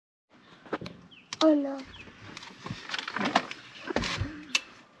Oh no.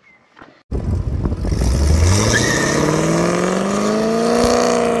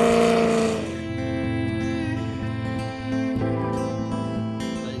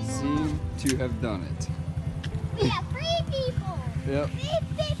 They seem to have done it. We have 3 people. Yep.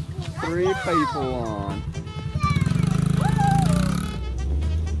 3 people on.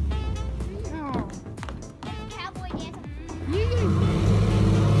 Cowboy dance.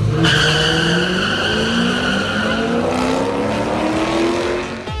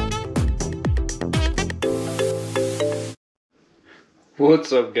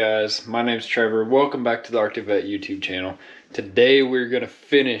 What's up, guys? My name's Trevor. Welcome back to the Vette YouTube channel. Today we're going to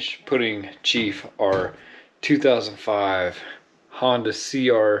finish putting Chief, our 2005 Honda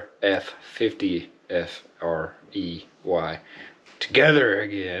CRF 50 FREY together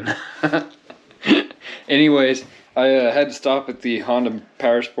again. Anyways, I had to stop at the Honda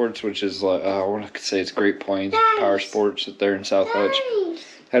Power Sports, which is like, I want to say it's Great Plains Power Sports there in South Hutch.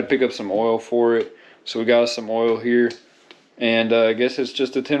 Had to pick up some oil for it, so we got some oil here. And I guess it's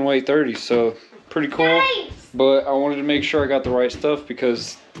just a 10-weight 30, so pretty cool. But I wanted to make sure I got the right stuff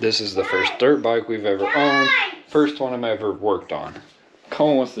because this is the first dirt bike we've ever owned. First one I'm ever worked on.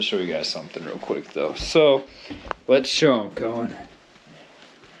 Cohen wants to show you guys something real quick though. So let's show him, Cohen.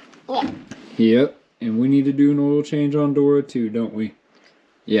 Yep, and we need to do an oil change on Dora too, don't we?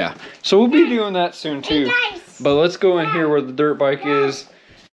 Yeah, so we'll be doing that soon too. But let's go in here where the dirt bike is.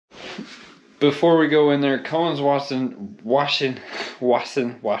 Before we go in there, Cohen's watching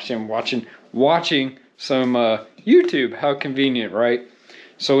some YouTube. How convenient, right?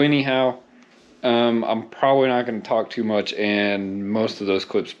 So anyhow, I'm probably not going to talk too much, and most of those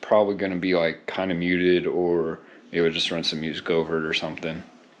clips probably going to be like kind of muted, or it would just run some music over it or something,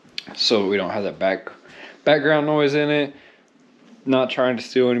 so we don't have that background noise in it. Not trying to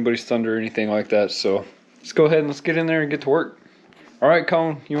steal anybody's thunder or anything like that. So let's go ahead and let's get in there and get to work. All right,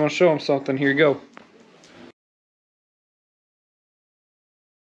 Cohen, you want to show him something? Here you go.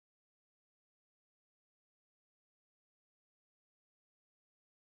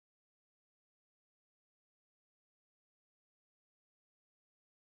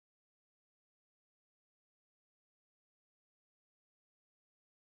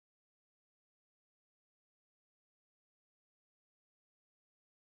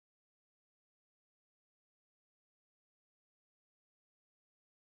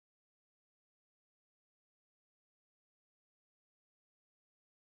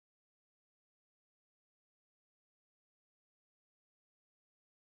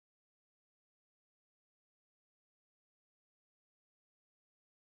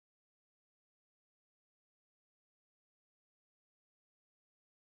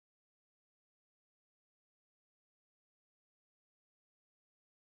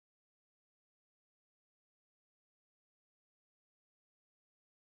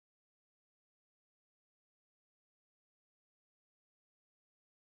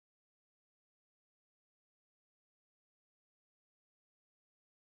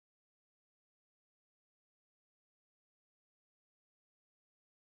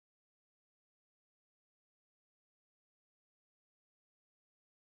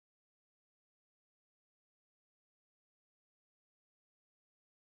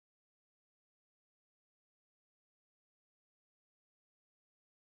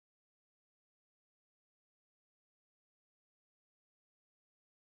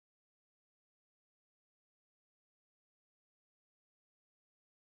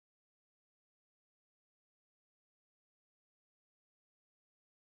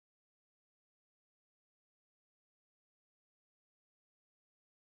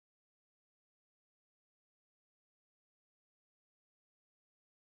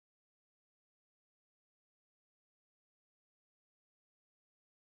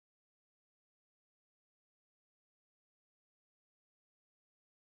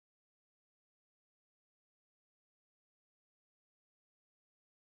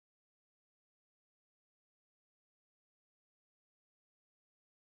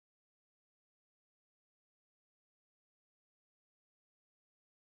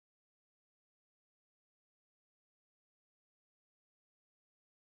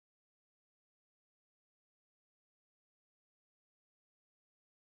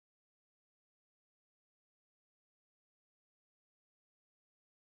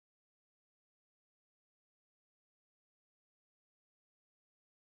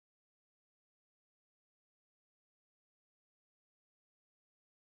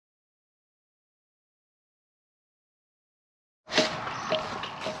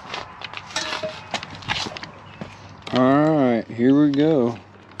 All right, here we go.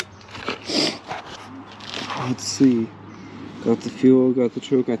 let's see. Got the fuel, got the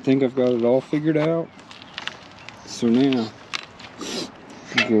choke. I think I've got it all figured out. So now,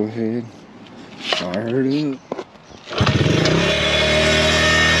 go ahead, fire it up.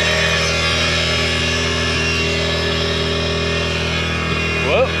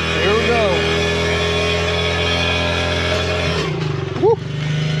 Well, here we go. Woo.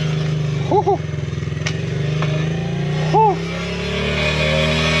 Woo. Woo.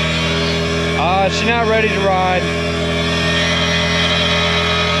 She's not ready to ride.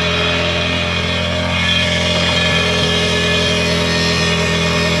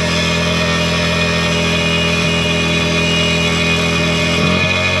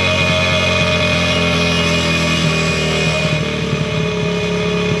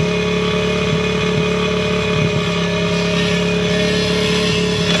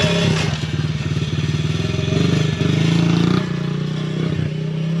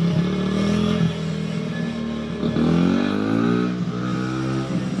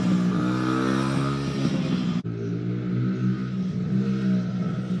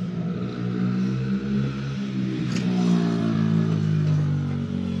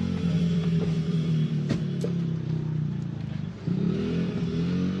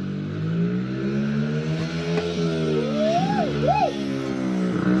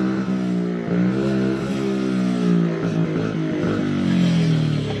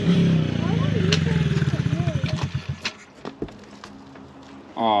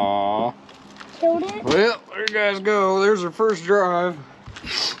 Aww. Killed it? Well, there you guys go. There's our first drive.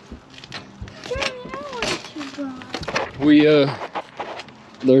 Daddy, I want to drive. We,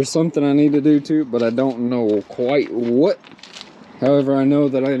 there's something I need to do too, but I don't know quite what. However, I know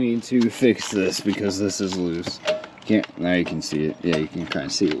that I need to fix this because this is loose. Now you can see it. Yeah, you can kind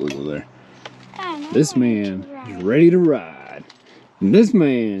of see it wiggle there. This man is ready to ride. And this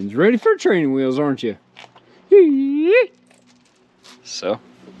man's ready for training wheels, aren't you? So,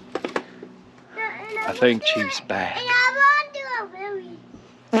 I think Chief's back. And I want to do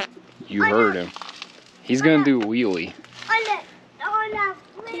a wheelie. You heard him. He's gonna do a wheelie. On a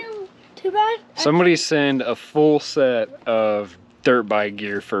little too bad. Somebody send a full set of dirt bike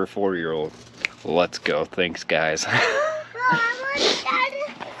gear for a 4-year-old. Let's go. Thanks, guys.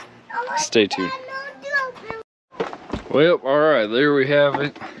 Stay tuned. Well, alright, there we have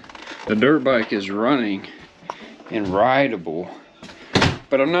it. The dirt bike is running and rideable.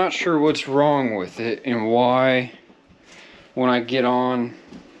 But I'm not sure what's wrong with it and why when I get on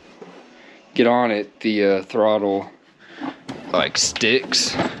it, the throttle like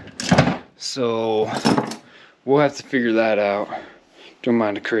sticks. So we'll have to figure that out. Don't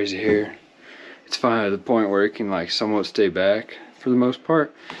mind the crazy hair. It's finally at the point where it can like somewhat stay back for the most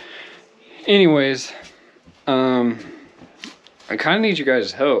part. Anyways, I kind of need you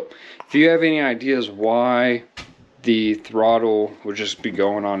guys' help. If you have any ideas why the throttle would just be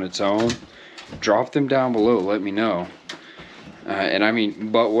going on its own, drop them down below. Let me know.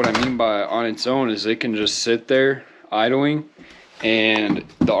 But what I mean by on its own is it can just sit there idling and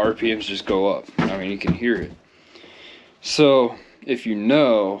the RPMs just go up. I mean, you can hear it. So if you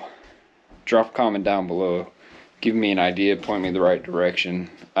know, drop a comment down below. Give me an idea, point me in the right direction.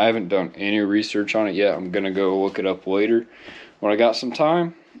 I haven't done any research on it yet. I'm gonna go look it up later when I got some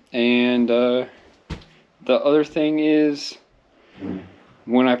time. And the other thing is,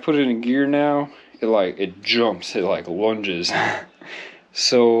 when I put it in gear now, it jumps, it like lunges.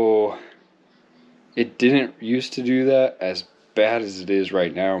 So it didn't used to do that as bad as it is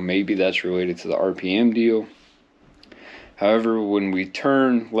right now. Maybe that's related to the RPM deal. However, when we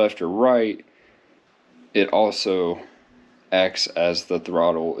turn left or right, it also acts as the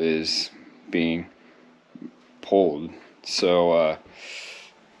throttle is being pulled. So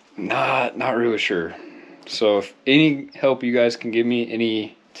not really sure. So if any help you guys can give me,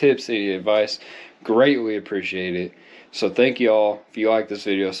 any tips, any advice, greatly appreciate it. So thank you all. If you like this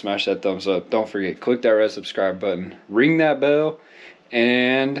video, smash that thumbs up. Don't forget, click that red subscribe button, ring that bell,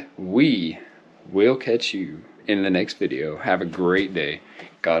 and we will catch you in the next video. Have a great day.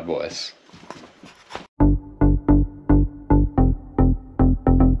 God bless.